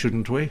way,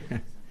 shouldn't we?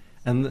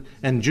 And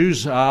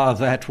Jews are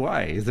that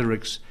way.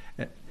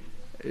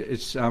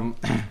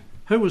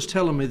 Who was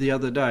telling me the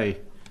other day?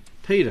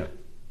 Peter.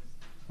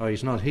 Oh,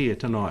 he's not here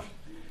tonight.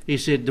 He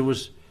said there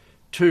was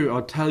 2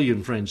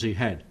 Italian friends he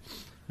had,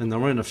 and they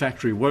were in a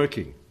factory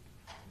working,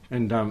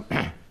 and they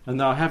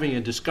were having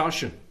a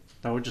discussion.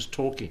 They were just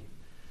talking,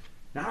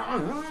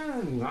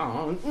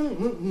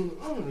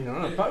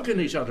 poking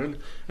each other,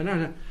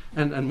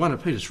 and one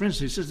of Peter's friends,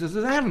 he says, "Are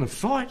they having a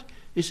fight?"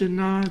 He said,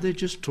 "No, they're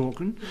just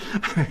talking."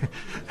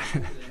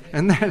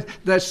 And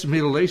that's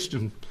Middle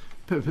Eastern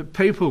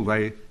people.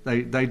 They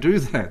do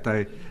that.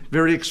 They're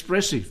very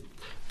expressive.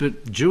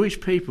 But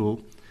Jewish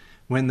people,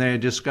 when they're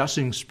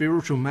discussing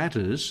spiritual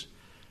matters,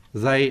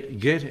 they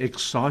get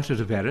excited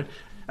about it.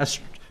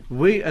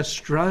 We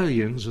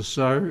Australians are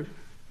so,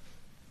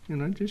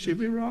 you should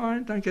be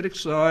right, don't get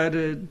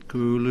excited,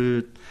 cool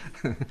it.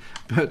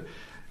 But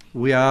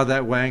we are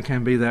that way and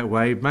can be that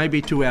way,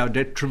 maybe to our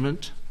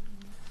detriment.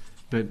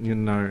 But,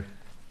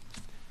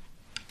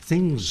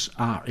 things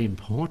are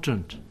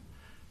important.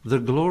 The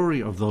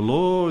glory of the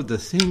Lord, the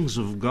things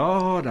of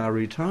God are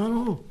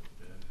eternal.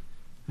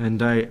 And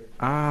they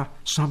are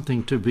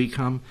something to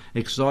become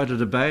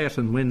excited about.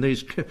 And when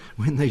these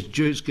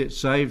Jews get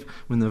saved,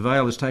 when the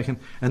veil is taken,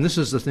 and this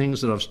is the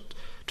things that I've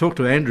talked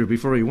to Andrew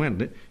before he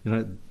went.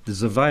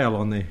 There's a veil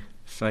on their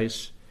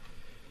face.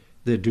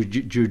 They're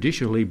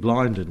judicially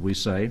blinded, we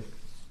say.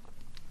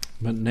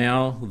 But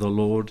now the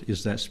Lord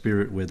is that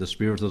Spirit. Where the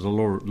Spirit of the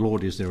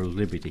Lord is, there is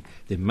liberty.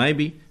 There may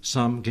be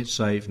some get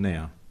saved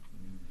now.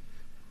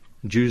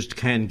 Jews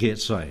can get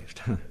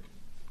saved.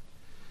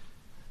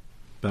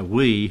 But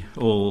we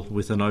all,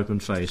 with an open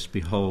face,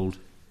 behold,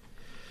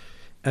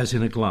 as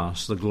in a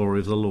glass, the glory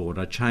of the Lord,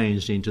 are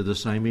changed into the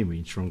same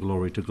image from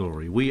glory to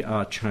glory. We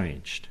are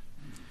changed.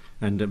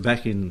 And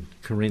back in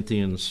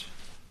Corinthians,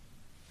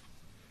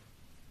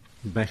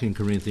 1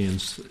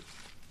 Corinthians,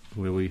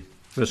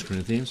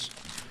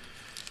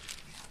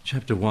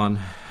 chapter 1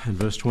 and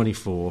verse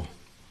 24,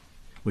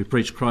 we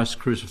preach Christ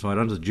crucified,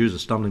 unto the Jews a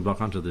stumbling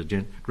block, unto the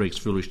Greeks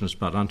foolishness,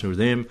 but unto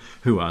them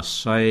who are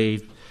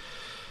saved,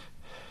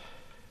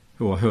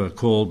 who are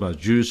called both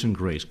Jews and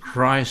Greeks,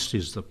 Christ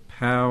is the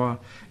power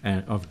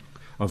of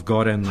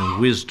God and the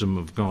wisdom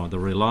of God, the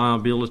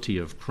reliability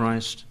of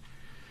Christ.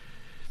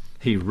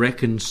 He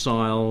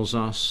reconciles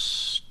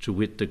us, to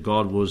wit that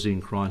God was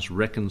in Christ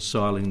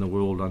reconciling the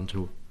world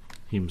unto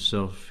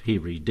himself. He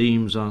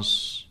redeems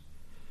us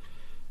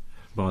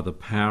by the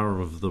power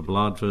of the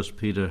blood, 1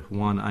 Peter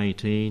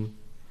 1:18.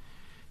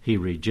 He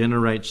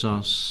regenerates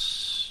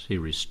us. He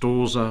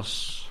restores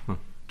us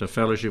to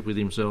fellowship with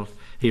himself.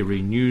 He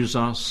renews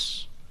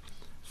us,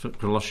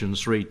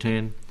 Colossians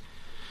 3:10.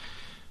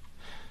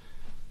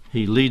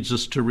 He leads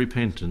us to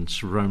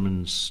repentance,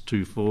 Romans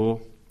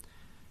 2:4.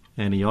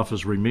 And he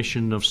offers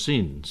remission of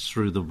sins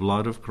through the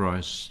blood of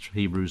Christ,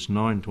 Hebrews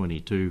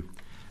 9:22.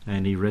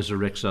 And he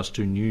resurrects us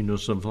to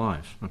newness of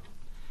life.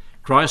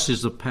 Christ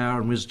is the power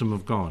and wisdom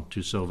of God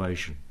to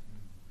salvation.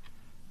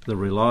 The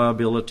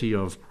reliability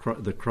of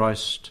the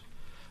Christ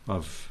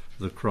of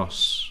the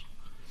cross.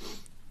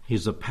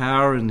 He's the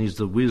power and he's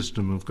the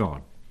wisdom of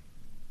God.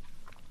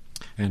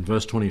 And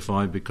verse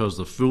 25, because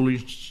the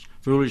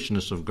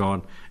foolishness of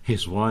God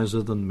is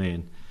wiser than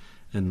men,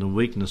 and the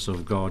weakness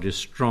of God is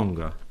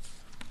stronger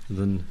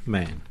than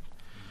man.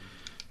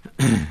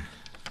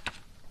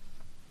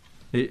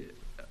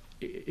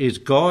 Is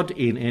God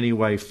in any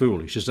way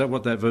foolish? Is that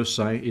what that verse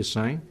is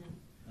saying?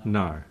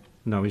 No,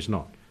 he's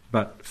not.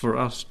 But for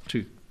us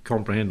to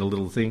comprehend a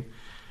little thing,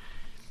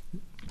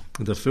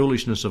 the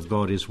foolishness of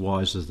God is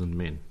wiser than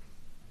men.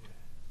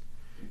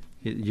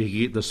 You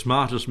get the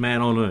smartest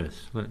man on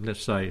earth,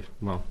 let's say,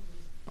 well,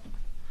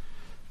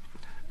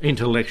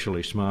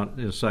 intellectually smart,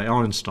 let's say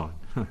Einstein.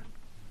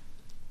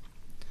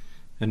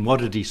 And what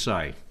did he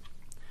say?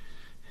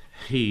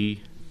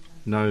 He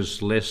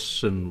knows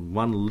less than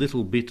one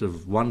little bit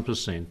of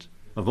 1%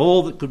 of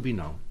all that could be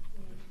known.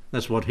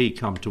 That's what he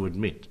come to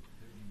admit,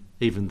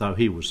 even though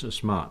he was so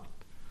smart.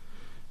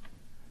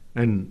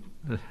 And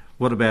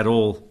what about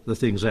all the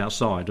things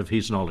outside of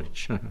his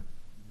knowledge?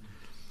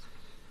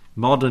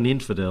 Modern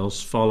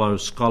infidels follow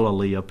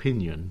scholarly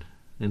opinion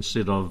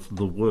instead of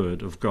the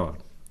Word of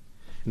God.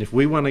 And if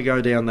we want to go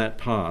down that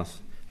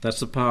path, that's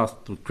the path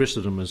that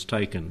Christendom has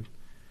taken,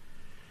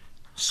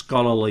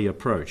 scholarly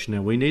approach.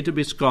 Now, we need to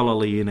be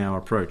scholarly in our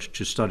approach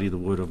to study the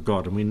Word of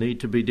God, and we need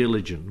to be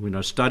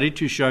diligent. Study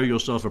to show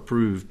yourself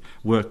approved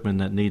workmen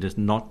that needeth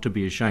not to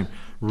be ashamed,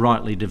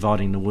 rightly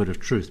dividing the word of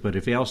truth. But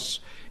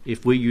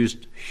if we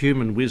used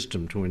human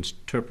wisdom to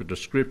interpret the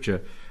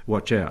Scripture,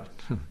 watch out.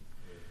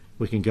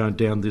 We can go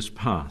down this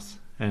path,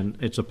 and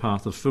it's a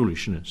path of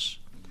foolishness.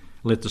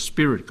 Let the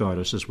Spirit guide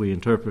us as we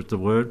interpret the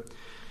Word.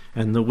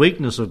 And the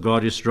weakness of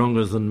God is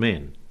stronger than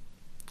men.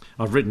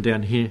 I've written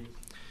down here,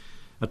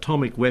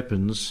 atomic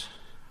weapons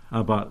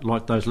are but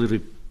like those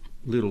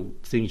little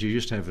things you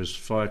used to have as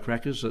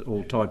firecrackers,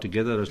 all tied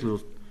together. Those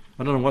little,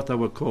 I don't know what they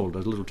were called.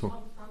 Those little Tom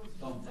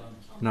Thumbs.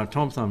 no,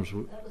 Tom Thumbs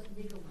were That was the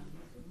bigger one.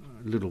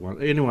 little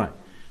one. Anyway,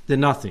 they're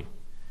nothing.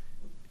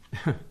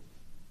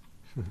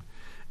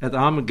 At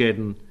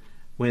Armageddon,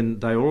 when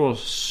they were all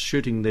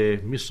shooting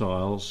their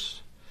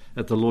missiles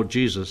at the Lord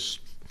Jesus,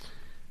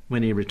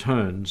 when he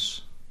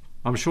returns,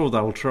 I'm sure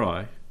they'll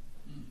try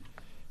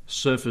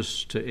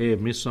surface-to-air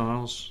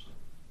missiles,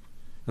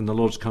 and the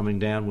Lord's coming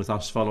down with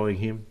us following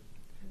him.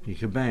 He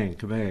kabang,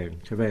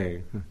 kabang,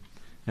 kabang,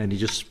 and he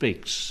just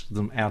speaks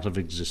them out of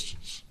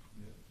existence.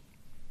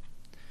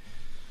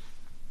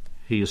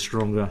 He is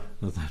stronger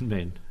than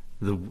men.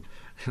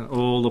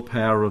 All the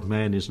power of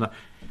man is not.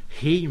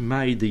 He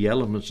made the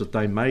elements that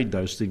they made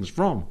those things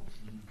from.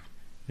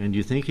 And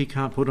you think he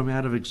can't put them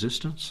out of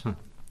existence?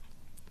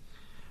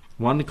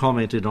 One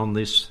commented on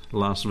this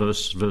last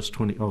verse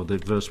 20, the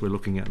verse we're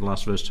looking at,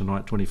 last verse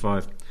tonight,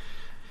 25.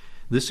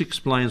 This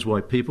explains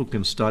why people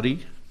can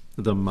study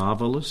the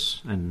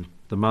marvels and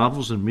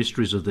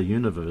mysteries of the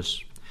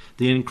universe,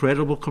 the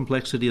incredible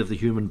complexity of the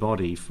human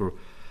body, for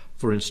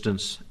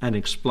instance, and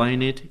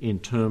explain it in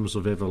terms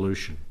of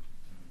evolution.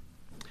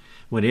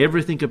 When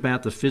everything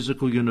about the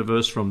physical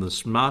universe, from the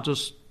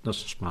smallest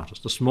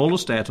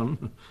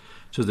atom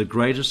to the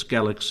greatest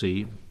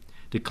galaxy,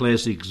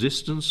 declares the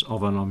existence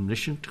of an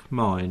omniscient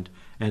mind,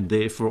 and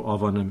therefore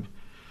of an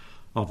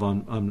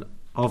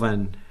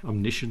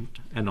omniscient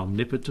and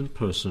omnipotent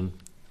person,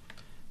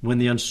 when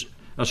the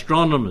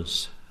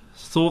astronomers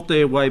thought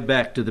their way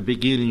back to the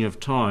beginning of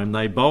time,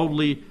 they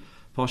boldly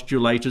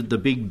postulated the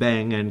Big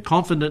Bang and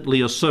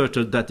confidently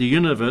asserted that the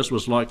universe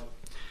was like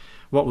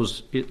what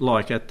was it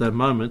like at the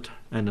moment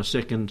and a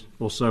second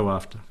or so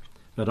after.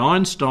 But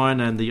Einstein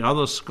and the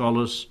other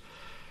scholars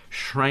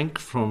shrank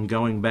from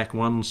going back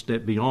one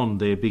step beyond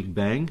their Big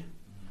Bang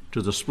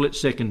to the split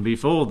second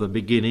before the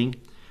beginning.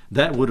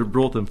 That would have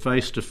brought them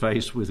face to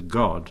face with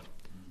God.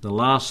 The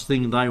last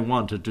thing they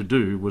wanted to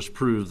do was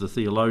prove the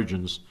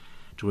theologians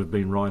to have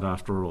been right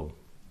after all.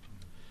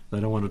 They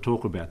don't want to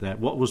talk about that.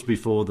 What was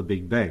before the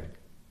Big Bang?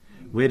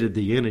 Where did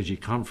the energy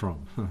come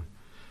from?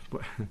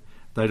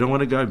 They don't want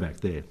to go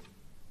back there.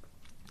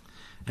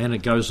 And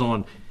it goes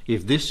on,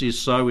 if this is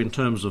so in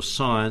terms of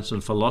science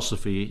and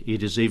philosophy,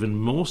 it is even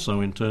more so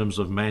in terms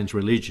of man's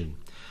religion.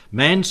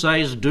 Man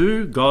says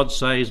do, God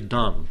says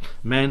done.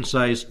 Man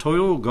says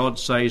toil, God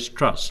says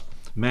trust.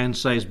 Man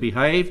says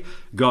behave,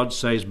 God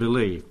says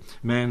believe.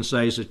 Man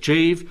says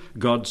achieve,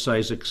 God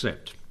says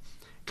accept.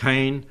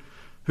 Cain,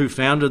 who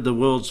founded the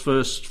world's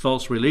first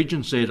false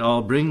religion, said,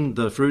 I'll bring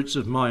the fruits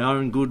of my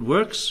own good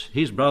works.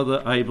 His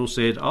brother Abel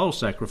said, I'll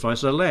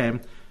sacrifice a lamb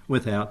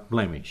without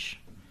blemish.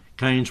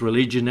 Cain's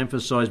religion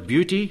emphasised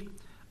beauty,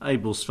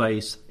 Abel's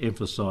faith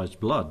emphasised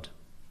blood.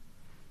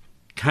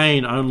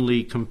 Cain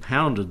only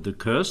compounded the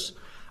curse,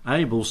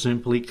 Abel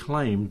simply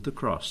claimed the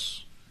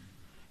cross.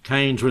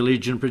 Cain's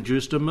religion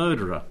produced a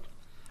murderer,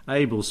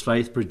 Abel's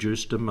faith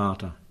produced a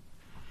martyr.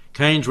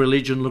 Cain's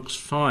religion looks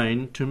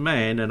fine to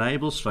man, and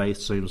Abel's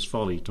faith seems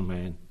folly to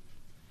man.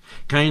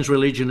 Cain's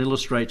religion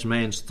illustrates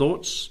man's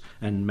thoughts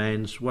and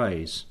man's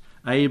ways.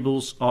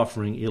 Abel's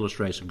offering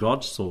illustrates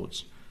God's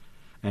thoughts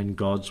and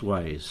God's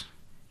ways.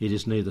 It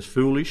is neither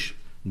foolish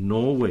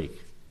nor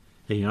weak.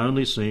 He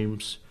only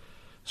seems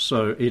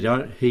so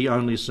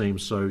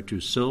to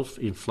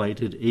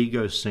self-inflated,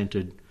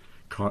 ego-centered,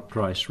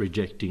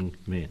 Christ-rejecting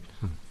men.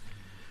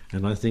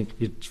 And I think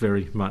it's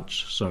very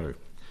much so.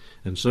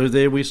 And so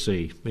there we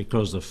see,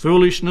 because the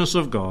foolishness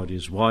of God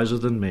is wiser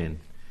than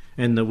men,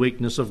 and the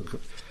weakness of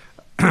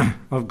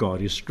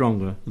God is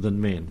stronger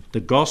than men. The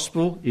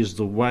gospel is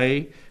the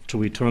way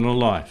to eternal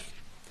life.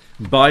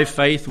 By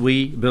faith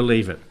we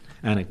believe it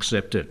and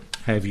accept it.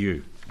 Have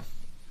you?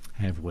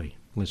 Have we?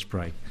 Let's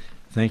pray.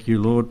 Thank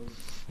you, Lord,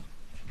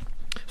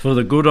 for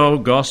the good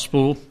old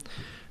gospel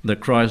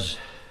that Christ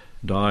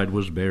died,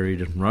 was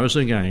buried, and rose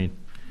again.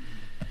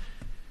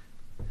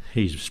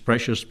 His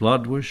precious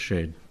blood was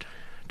shed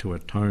to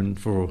atone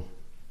for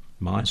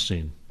my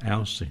sin,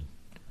 our sin,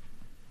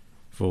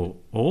 for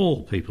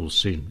all people's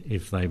sin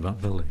if they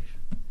but believe.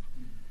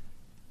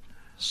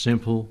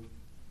 Simple,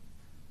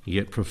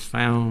 yet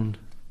profound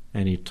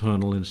and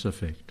eternal in its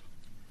effect.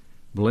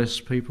 Bless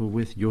people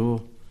with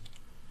your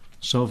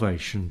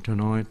salvation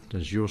tonight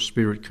as your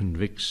Spirit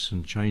convicts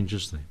and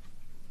changes them.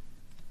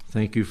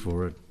 Thank you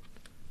for it.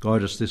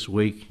 Guide us this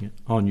week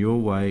on your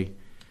way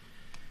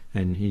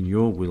and in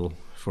your will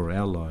for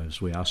our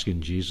lives. We ask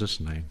in Jesus'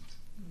 name.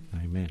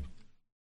 Amen.